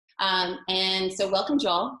And so welcome,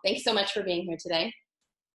 Joel. Thanks so much for being here today.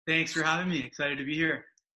 Thanks for having me. Excited to be here.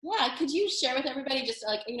 Yeah, could you share with everybody just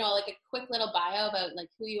like a quick little bio about like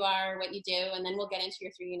who you are, what you do, and then we'll get into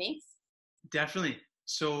your three uniques? Definitely.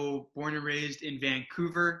 So born and raised in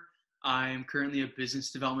Vancouver. I'm currently a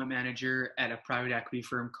business development manager at a private equity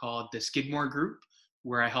firm called the Skidmore Group,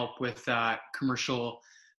 where I help with commercial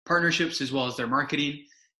partnerships as well as their marketing.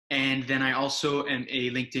 And then I also am a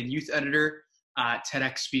LinkedIn youth editor,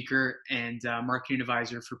 TEDx speaker, and marketing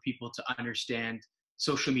advisor for people to understand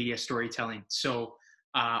social media storytelling. So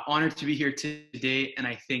honored to be here today. And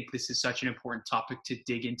I think this is such an important topic to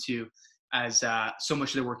dig into as so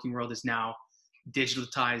much of the working world is now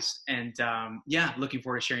digitalized. And looking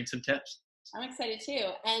forward to sharing some tips. I'm excited too.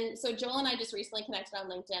 And so Joel and I just recently connected on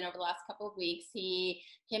LinkedIn over the last couple of weeks. He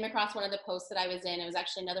came across one of the posts that I was in. It was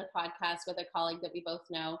actually another podcast with a colleague that we both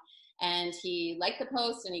know. And he liked the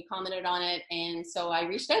post and he commented on it. And so I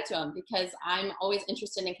reached out to him because I'm always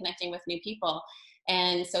interested in connecting with new people.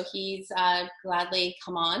 And so he's gladly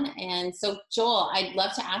come on. And so Joel, I'd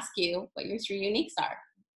love to ask you what your three uniques are.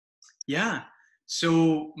 Yeah.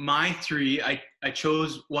 So my three, I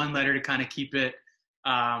chose one letter to kind of keep it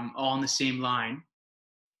all in the same line.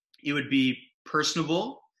 It would be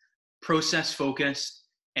personable, process focused,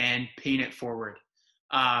 and paying it forward.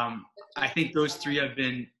 I think those three have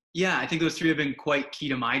been, quite key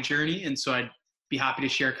to my journey. And so I'd be happy to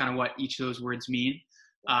share kind of what each of those words mean.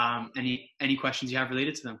 Any questions you have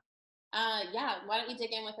related to them? Yeah. Why don't you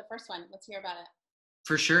dig in with the first one? Let's hear about it.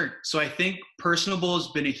 For sure. So I think personable has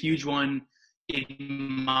been a huge one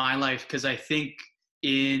in my life because I think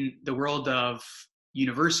in the world of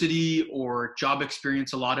university or job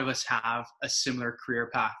experience, a lot of us have a similar career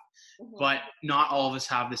path, but not all of us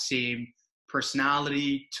have the same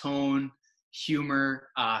personality, tone, humor,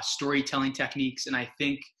 storytelling techniques. And I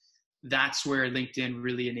think that's where LinkedIn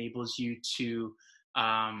really enables you to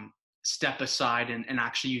step aside and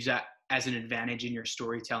actually use that as an advantage in your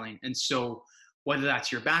storytelling. And so whether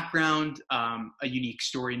that's your background, a unique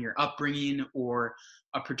story in your upbringing, or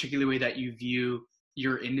a particular way that you view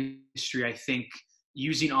your industry, I think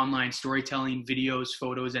using online storytelling, videos,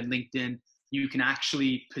 photos, and LinkedIn, you can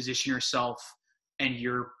actually position yourself and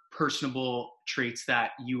your personable traits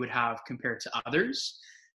that you would have compared to others.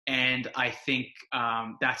 And I think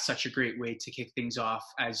that's such a great way to kick things off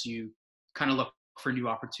as you kind of look for new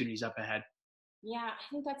opportunities up ahead. Yeah, I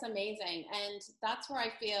think that's amazing. And that's where I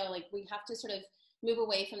feel like we have to sort of move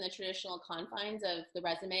away from the traditional confines of the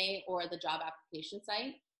resume or the job application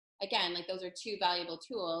site. Again, like those are two valuable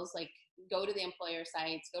tools, like go to the employer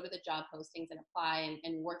sites, go to the job postings and apply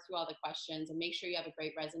and work through all the questions and make sure you have a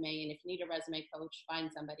great resume. And if you need a resume coach, find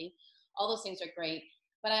somebody. All those things are great.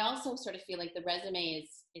 But I also sort of feel like the resume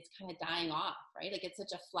is kind of dying off, right? Like it's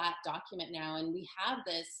such a flat document now. And we have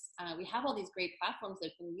we have all these great platforms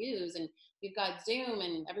that we can use. And we've got Zoom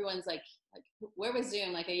and everyone's like where was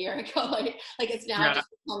Zoom like a year ago? like it's now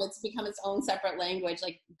just become its own separate language,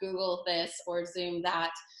 like Google this or Zoom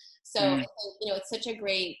that. So I think, it's such a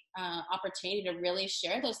great opportunity to really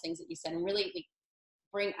share those things that you said and really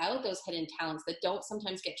bring out those hidden talents that don't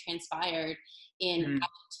sometimes get transpired in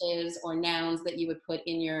adjectives or nouns that you would put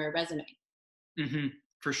in your resume.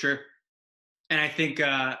 For sure. And I think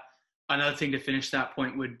another thing to finish that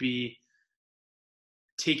point would be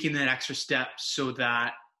taking that extra step so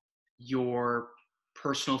that your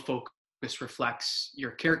personal focus reflects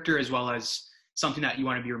your character as well as something that you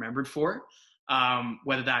want to be remembered for.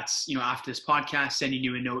 Whether that's, after this podcast, sending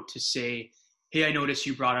you a note to say, hey, I noticed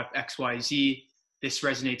you brought up XYZ. This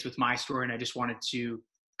resonates with my story, and I just wanted to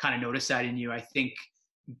kind of notice that in you. I think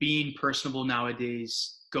being personable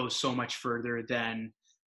nowadays goes so much further than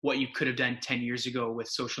what you could have done 10 years ago with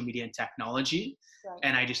social media and technology. Right.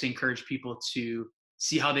 And I just encourage people to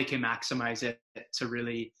see how they can maximize it to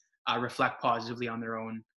really reflect positively on their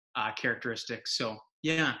own characteristics. So,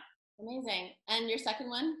 yeah. Amazing. And your second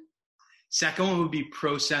one? Second one would be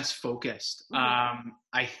process focused.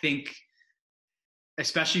 I think,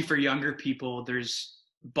 especially for younger people, there's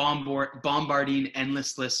bombarding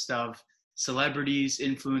endless lists of celebrities,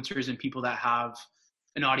 influencers, and people that have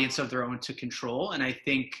an audience of their own to control. And I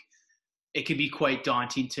think it can be quite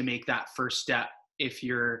daunting to make that first step if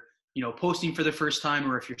you're, posting for the first time,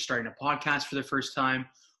 or if you're starting a podcast for the first time,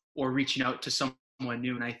 or reaching out to someone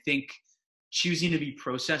new. And I think choosing to be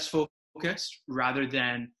process focused rather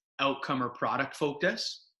than outcome or product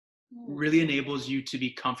focused really enables you to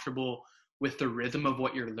be comfortable with the rhythm of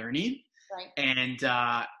what you're learning. Right. And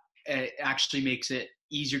it actually makes it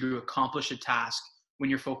easier to accomplish a task when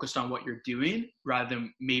you're focused on what you're doing rather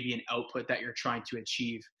than maybe an output that you're trying to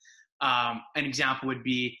achieve. An example would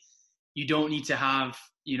be, you don't need to have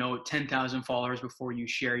 10,000 followers before you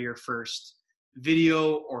share your first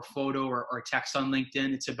video or photo or text on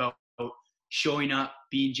LinkedIn. It's about showing up,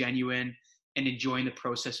 being genuine, and enjoying the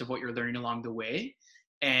process of what you're learning along the way.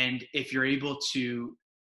 And if you're able to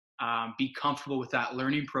be comfortable with that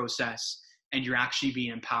learning process and you're actually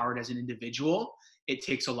being empowered as an individual, it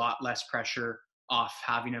takes a lot less pressure off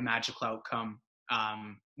having a magical outcome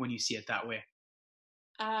when you see it that way.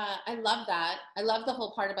 I love that. I love the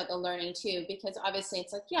whole part about the learning too, because obviously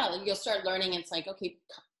it's like, yeah, you'll start learning. It's like, okay,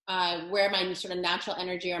 where my sort of natural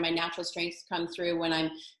energy or my natural strengths come through when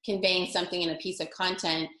I'm conveying something in a piece of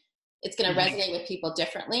content, it's going to resonate with people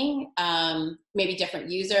differently. Maybe different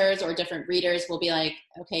users or different readers will be like,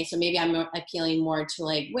 okay, so maybe I'm appealing more to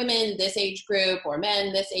like women, this age group, or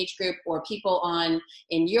men, this age group, or people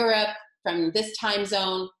in Europe from this time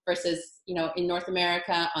zone versus, in North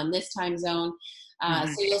America on this time zone.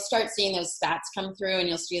 So you'll start seeing those stats come through and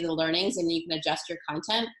you'll see the learnings and you can adjust your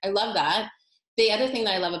content. I love that. The other thing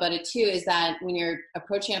that I love about it too is that when you're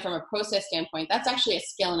approaching it from a process standpoint, that's actually a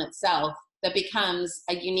skill in itself that becomes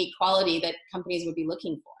a unique quality that companies would be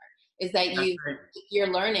looking for, is that you're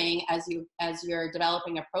learning as you're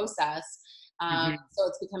developing a process. So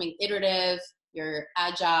it's becoming iterative, you're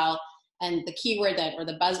agile, and the keyword or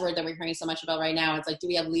the buzzword that we're hearing so much about right now, it's like, do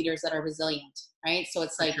we have leaders that are resilient, right? So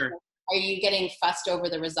it's like, are you getting fussed over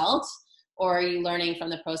the result, or are you learning from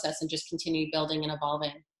the process and just continue building and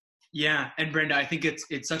evolving? Yeah. And Brenda, I think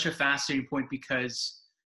it's such a fascinating point, because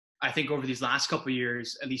I think over these last couple of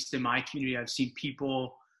years, at least in my community, I've seen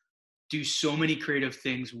people do so many creative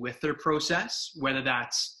things with their process, whether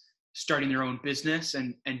that's starting their own business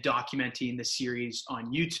and documenting the series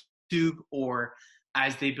on YouTube, or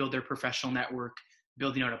as they build their professional network,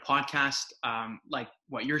 building out a podcast like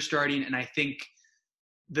what you're starting. And I think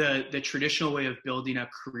the traditional way of building a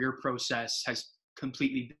career process has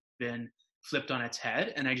completely been flipped on its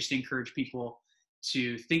head. And I just encourage people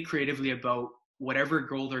to think creatively about whatever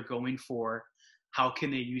goal they're going for. How can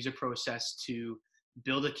they use a process to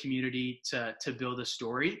build a community, to build a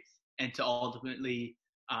story, and to ultimately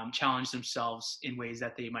challenge themselves in ways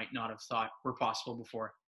that they might not have thought were possible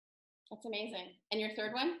before. That's amazing. And your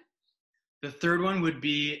third one? The third one would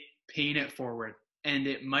be paying it forward. And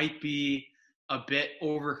it might be a bit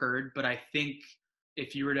overheard, but I think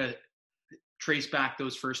if you were to trace back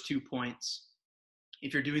those first 2 points,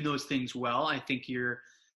 if you're doing those things well, I think you're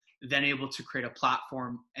then able to create a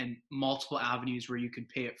platform and multiple avenues where you can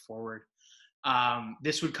pay it forward.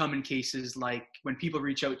 This would come in cases like when people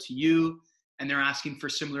reach out to you and they're asking for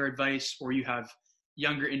similar advice, or you have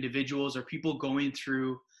younger individuals or people going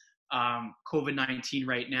through COVID-19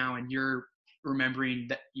 right now, and you're remembering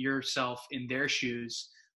that yourself in their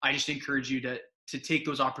shoes. I just encourage you to take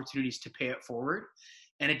those opportunities to pay it forward.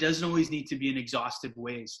 And it doesn't always need to be in exhaustive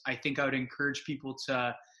ways. I think I would encourage people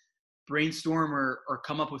to brainstorm or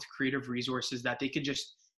come up with creative resources that they can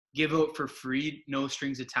just give out for free, no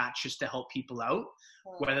strings attached, just to help people out,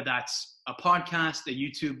 whether that's a podcast, a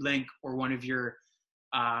YouTube link, or one of your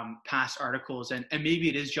past articles. And maybe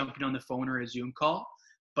it is jumping on the phone or a Zoom call.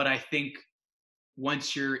 But I think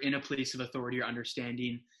once you're in a place of authority or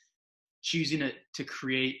understanding, choosing to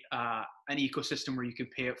create an ecosystem where you can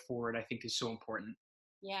pay it forward, I think is so important.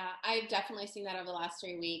 Yeah, I've definitely seen that over the last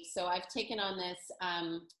 3 weeks. So I've taken on this,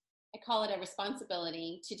 I call it a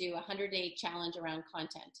responsibility to do a 100-day challenge around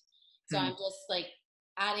content. So I'm just like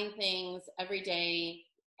adding things every day.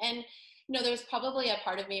 And, there was probably a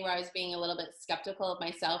part of me where I was being a little bit skeptical of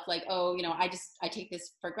myself, like, oh, I take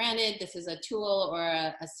this for granted. This is a tool or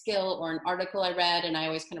a skill or an article I read, and I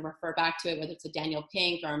always kind of refer back to it, whether it's a Daniel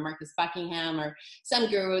Pink or a Marcus Buckingham or some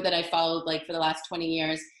guru that I followed like for the last 20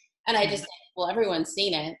 years. And I just think, well, everyone's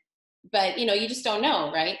seen it, but you just don't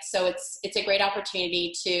know, right? So it's a great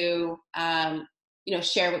opportunity to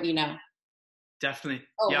share what you know. Definitely.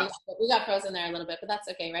 Oh, yeah. we got frozen there a little bit, but that's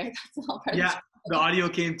okay, right? That's all part of the audio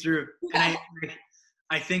came through. And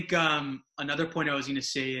I think another point I was going to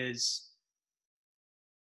say is,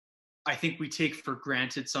 I think we take for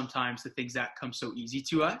granted sometimes the things that come so easy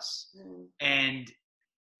to us. And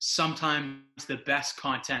sometimes the best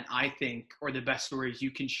content, I think, or the best stories you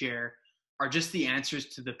can share are just the answers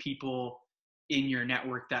to the people in your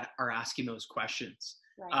network that are asking those questions.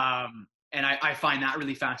 Right. And I find that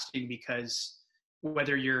really fascinating, because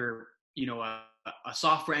whether you're, a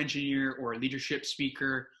software engineer or a leadership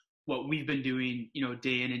speaker, what we've been doing,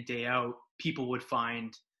 day in and day out, people would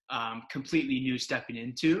find completely new stepping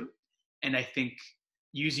into. And I think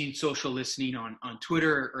using social listening on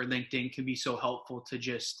Twitter or LinkedIn can be so helpful to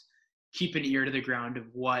just keep an ear to the ground of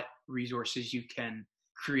what resources you can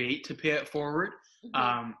create to pay it forward,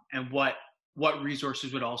 and what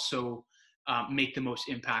resources would also make the most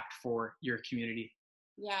impact for your community.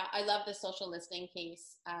 Yeah, I love the social listening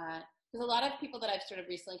piece. Because a lot of people that I've sort of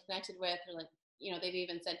recently connected with are like, they've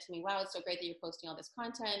even said to me, wow, it's so great that you're posting all this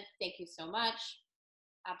content. Thank you so much.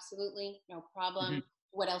 Absolutely, no problem. Mm-hmm.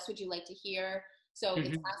 What else would you like to hear? So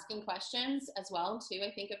Mm-hmm. it's asking questions as well, too,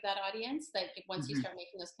 I think, of that audience, that once you start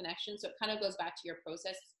making those connections, so it kind of goes back to your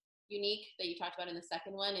process unique that you talked about in the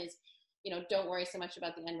second one is, don't worry so much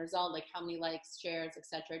about the end result, like how many likes, shares,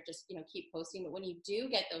 etc. Just, keep posting. But when you do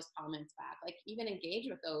get those comments back, like even engage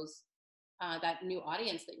with those, that new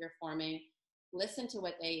audience that you're forming, listen to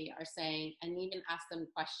what they are saying and even ask them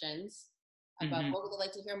questions about what would they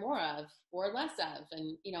like to hear more of or less of,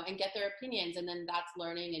 and and get their opinions, and then that's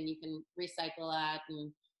learning, and you can recycle that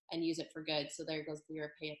and use it for good. So there goes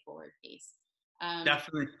your pay it forward piece.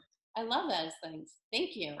 Definitely. I love those things.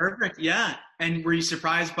 Thank you. Perfect. Yeah. And were you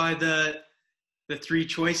surprised by the three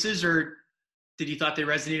choices, or did you thought they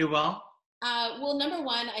resonated well? Well, number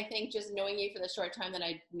one, I think just knowing you for the short time that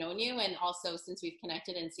I've known you, and also since we've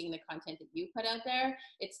connected and seeing the content that you put out there,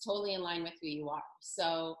 it's totally in line with who you are.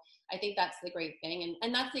 So I think that's the great thing.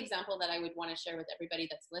 And that's the example that I would want to share with everybody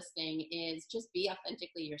that's listening is just be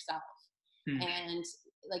authentically yourself. And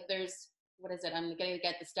like what is it? I'm going to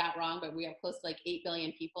get the stat wrong, but we have close to like 8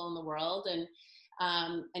 billion people in the world. And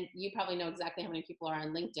you probably know exactly how many people are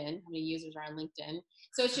on LinkedIn, how many users are on LinkedIn.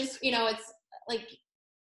 So it's just, it's like,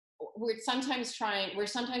 we're sometimes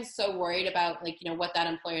so worried about like, what that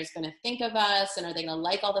employer is going to think of us, and are they going to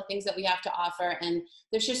like all the things that we have to offer? And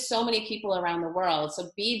there's just so many people around the world.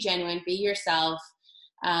 So be genuine, be yourself,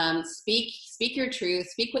 speak your truth,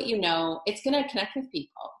 speak what you know. It's going to connect with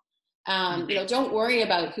people. Don't worry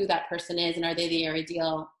about who that person is and are they the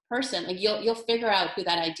ideal person. Like you'll figure out who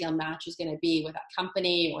that ideal match is going to be with that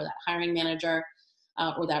company or that hiring manager,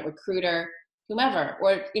 or that recruiter, whomever,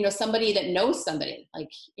 or somebody that knows somebody. Like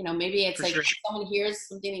maybe it's like someone hears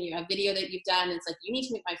something that a video that you've done, and it's like, you need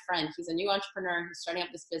to meet my friend, he's a new entrepreneur, he's starting up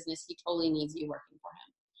this business, he totally needs you working for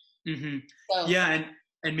him. So yeah,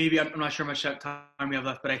 and maybe I'm not sure how much time we have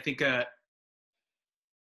left, but I think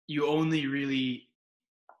you only really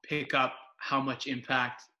pick up how much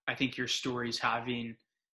impact I think your story's having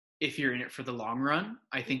if you're in it for the long run.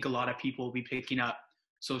 I think a lot of people will be picking up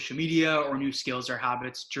social media or new skills or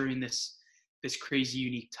habits during this crazy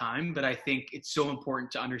unique time. But I think it's so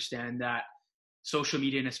important to understand that social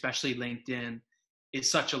media, and especially LinkedIn,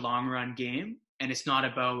 is such a long run game. And it's not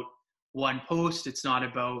about one post. It's not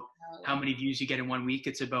about how many views you get in 1 week.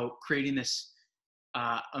 It's about creating this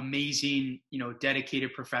amazing,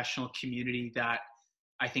 dedicated professional community that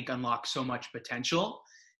I think unlocks so much potential.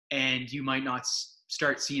 And you might not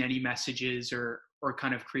start seeing any messages or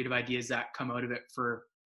kind of creative ideas that come out of it for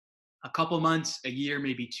a couple months, a year,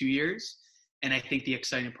 maybe 2 years. And I think the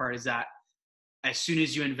exciting part is that as soon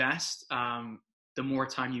as you invest, the more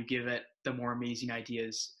time you give it, the more amazing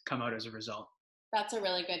ideas come out as a result. That's a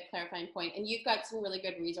really good clarifying point. And you've got some really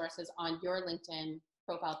good resources on your LinkedIn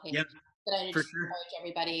profile page that I just encourage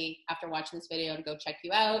everybody after watching this video to go check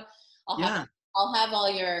you out. I'll have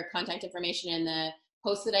all your contact information in the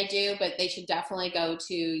posts that I do, but they should definitely go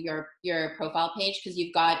to your profile page, because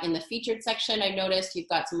you've got in the featured section, I've noticed you've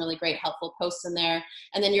got some really great helpful posts in there,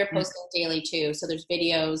 and then you're posting daily too. So there's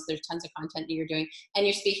videos, there's tons of content that you're doing, and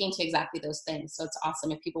you're speaking to exactly those things. So it's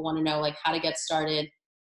awesome if people want to know like how to get started.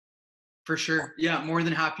 For sure. Yeah, more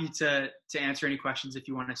than happy to answer any questions if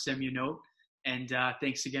you want to send me a note. And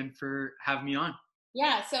thanks again for having me on.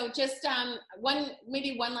 Yeah, so just one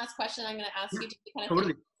last question I'm going to ask you to kind of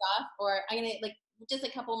finish off, or I'm going to just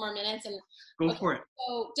a couple more minutes and go for it.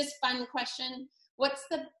 So just fun question. What's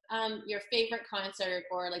the your favorite concert,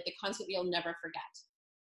 or like the concert you'll never forget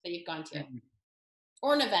that you've gone to?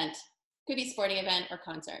 Or an event? Could be sporting event or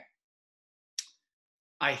concert.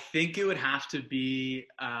 I think it would have to be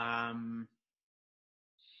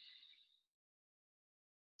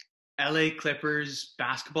LA Clippers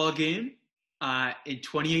basketball game in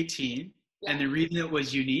 2018. And the reason it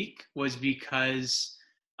was unique was because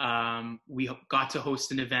we got to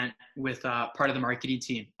host an event with part of the marketing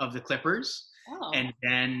team of the Clippers. And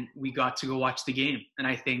then we got to go watch the game. And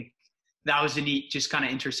I think that was a neat just kind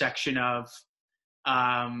of intersection of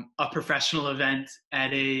a professional event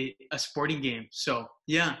at a sporting game. So,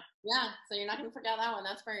 yeah. Yeah, so you're not going to forget that one.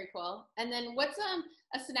 That's very cool. And then what's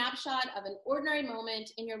a snapshot of an ordinary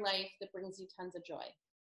moment in your life that brings you tons of joy?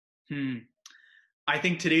 I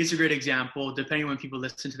think today's a great example, depending on when people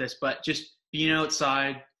listen to this, but just being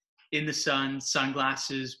outside in the sun,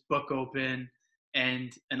 sunglasses, book open,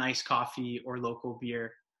 and an iced coffee or local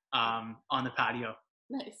beer on the patio.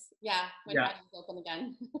 Nice. Yeah, my patio's open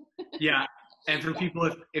again. Yeah. And for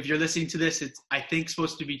people, if you're listening to this, it's, I think,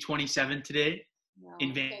 supposed to be 27 today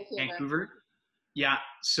in Vancouver. Yeah.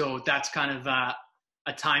 So that's kind of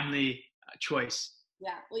a timely choice.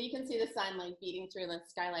 Yeah. Well, you can see the sun like beating through the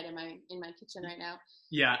skylight in my kitchen right now.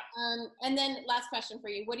 Yeah. And then last question for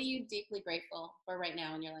you. What are you deeply grateful for right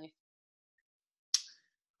now in your life?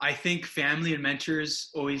 I think family and mentors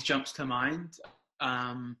always jumps to mind.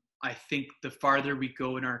 I think the farther we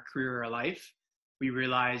go in our career or life, we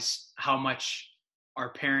realize how much our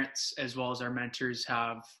parents as well as our mentors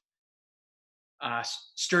have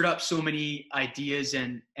stirred up so many ideas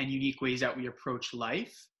and unique ways that we approach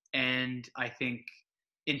life. And I think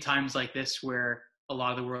in times like this where a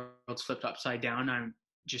lot of the world's flipped upside down, I'm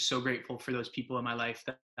just so grateful for those people in my life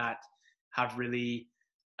that have really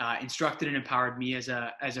instructed and empowered me as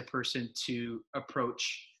a person to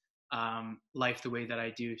approach life the way that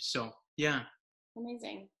I do. So yeah.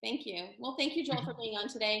 Amazing. Thank you. Well, thank you, Joel, for being on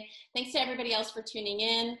today. Thanks to everybody else for tuning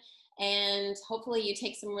in. And hopefully you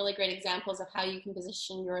take some really great examples of how you can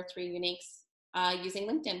position your 3 uniques using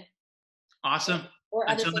LinkedIn. Awesome. Or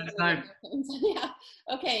other Until next time. Yeah.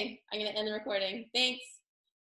 Okay. I'm going to end the recording. Thanks.